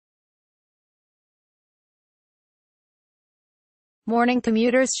Morning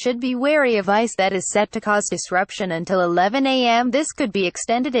commuters should be wary of ice that is set to cause disruption until 11 a.m. This could be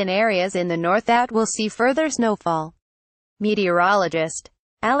extended in areas in the north that will see further snowfall. Meteorologist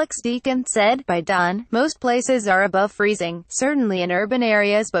Alex Deakin said, by dawn, most places are above freezing, certainly in urban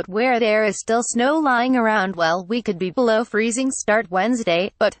areas, but where there is still snow lying around, well, we could be below freezing start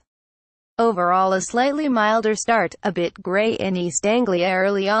Wednesday, but overall a slightly milder start, a bit grey in East Anglia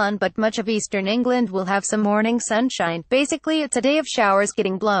early on, but much of eastern England will have some morning sunshine. Basically it's a day of showers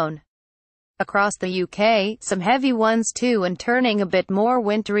getting blown across the UK, some heavy ones too, and turning a bit more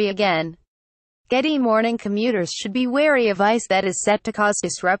wintry again. Getty morning commuters should be wary of ice that is set to cause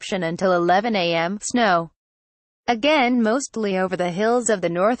disruption until 11 a.m. Snow again mostly over the hills of the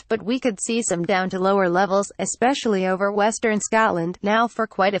north, but we could see some down to lower levels, especially over western Scotland. Now for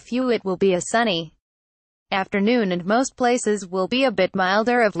quite a few it will be a sunny afternoon and most places will be a bit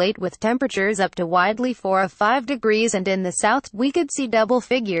milder of late, with temperatures up to widely 4 or 5 degrees, and in the south we could see double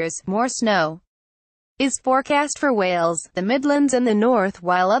figures. More snow is forecast for Wales, the Midlands and the north,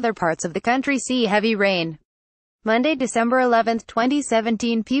 while other parts of the country see heavy rain. Monday, December 11,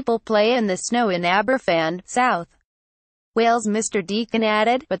 2017. People play in the snow in Aberfan, South Wales. Mr. Deakin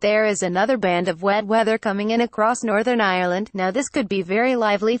added, but there is another band of wet weather coming in across Northern Ireland. Now this could be very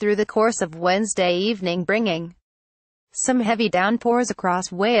lively through the course of Wednesday evening, bringing some heavy downpours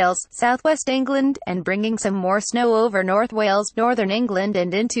across Wales, southwest England, and bringing some more snow over North Wales, northern England,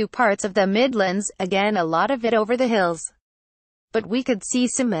 and into parts of the Midlands, again a lot of it over the hills. But we could see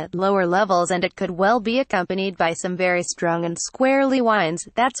some at lower levels, and it could well be accompanied by some very strong and squirrely winds.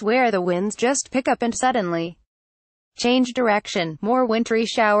 That's where the winds just pick up and suddenly change direction. More wintry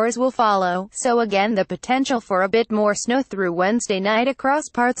showers will follow, so again the potential for a bit more snow through Wednesday night across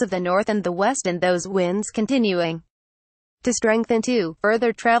parts of the north and the west, and those winds continuing to strengthen too.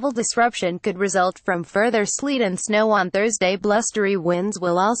 Further travel disruption could result from further sleet and snow on Thursday. Blustery winds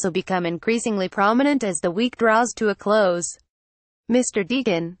will also become increasingly prominent as the week draws to a close. Mr.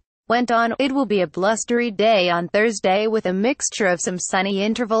 Deakin went on, it will be a blustery day on Thursday with a mixture of some sunny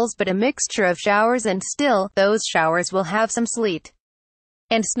intervals, but a mixture of showers, and still, those showers will have some sleet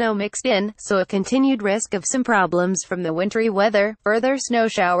and snow mixed in, so a continued risk of some problems from the wintry weather. Further snow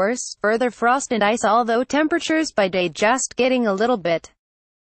showers, further frost and ice, although temperatures by day just getting a little bit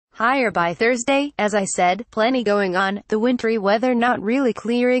higher by Thursday. As I said, plenty going on, the wintry weather not really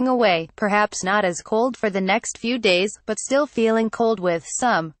clearing away, perhaps not as cold for the next few days, but still feeling cold with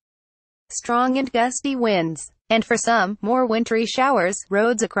some strong and gusty winds. And for some, more wintry showers.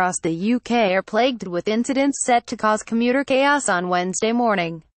 Roads across the UK are plagued with incidents set to cause commuter chaos on Wednesday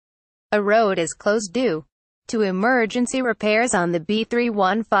morning. A road is closed due to emergency repairs on the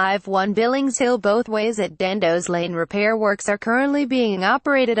B3151 Billings Hill both ways at Dandos Lane. Repair works are currently being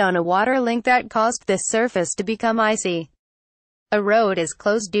operated on a water link that caused this surface to become icy. A road is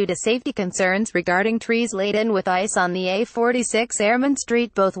closed due to safety concerns regarding trees laden with ice on the A46 Airman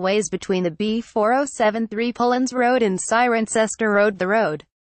Street both ways between the B4073 Pullens Road and Cirencester Road. The road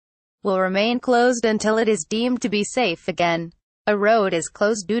will remain closed until it is deemed to be safe again. A road is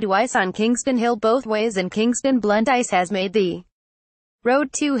closed due to ice on Kingston Hill both ways in Kingston. Blunt ice has made the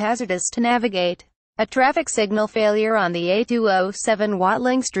road too hazardous to navigate. A traffic signal failure on the A207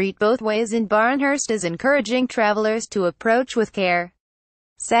 Watling Street both ways in Barnhurst is encouraging travelers to approach with care.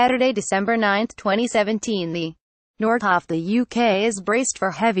 Saturday, December 9, 2017. The north of the UK is braced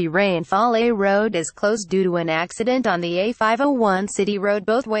for heavy rainfall. A road is closed due to an accident on the A501 City Road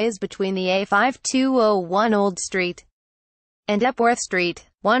both ways between the A5201 Old Street and Epworth Street.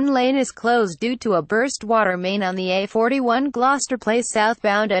 One lane is closed due to a burst water main on the A41 Gloucester Place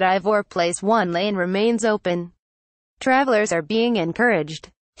southbound at Ivor Place. One lane remains open. Travelers are being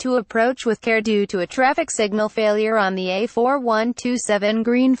encouraged to approach with care due to a traffic signal failure on the A4127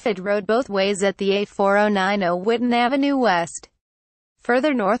 Greenford Road both ways at the A4090 Whitton Avenue West.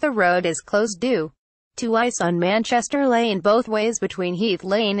 Further north, a road is closed due to ice on Manchester Lane both ways between Heath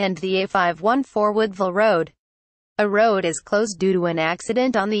Lane and the A514 Woodville Road. A road is closed due to an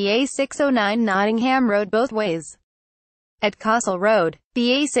accident on the A609 Nottingham Road both ways at Castle Road. The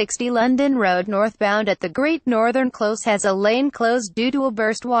A60 London Road northbound at the Great Northern Close has a lane closed due to a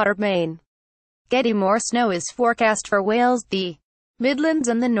burst water main. Getty more snow is forecast for Wales, the Midlands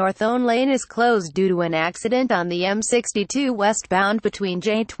and the North. Own lane is closed due to an accident on the M62 westbound between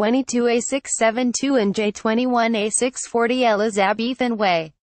J22A672 and J21A640 Elizabethan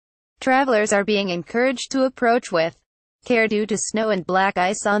Way. Travelers are being encouraged to approach with care due to snow and black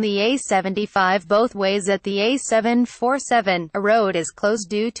ice on the A75 both ways at the A747. A road is closed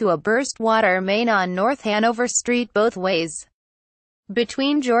due to a burst water main on North Hanover Street both ways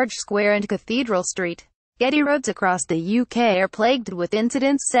between George Square and Cathedral Street. Getty roads across the UK are plagued with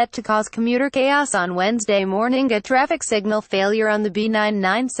incidents set to cause commuter chaos on Wednesday morning. A traffic signal failure on the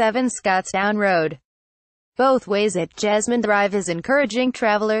B997 Scottstown Road, both ways at Jasmine Drive, is encouraging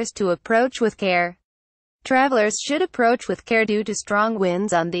travelers to approach with care. Travelers should approach with care due to strong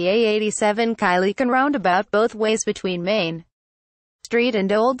winds on the A87 Kyleakin roundabout both ways between Main Street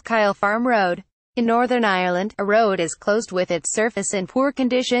and Old Kyle Farm Road. In Northern Ireland, a road is closed with its surface in poor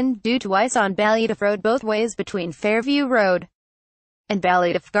condition due to ice on Ballyduff Road both ways between Fairview Road and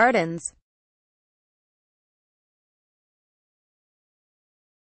Ballyduff Gardens.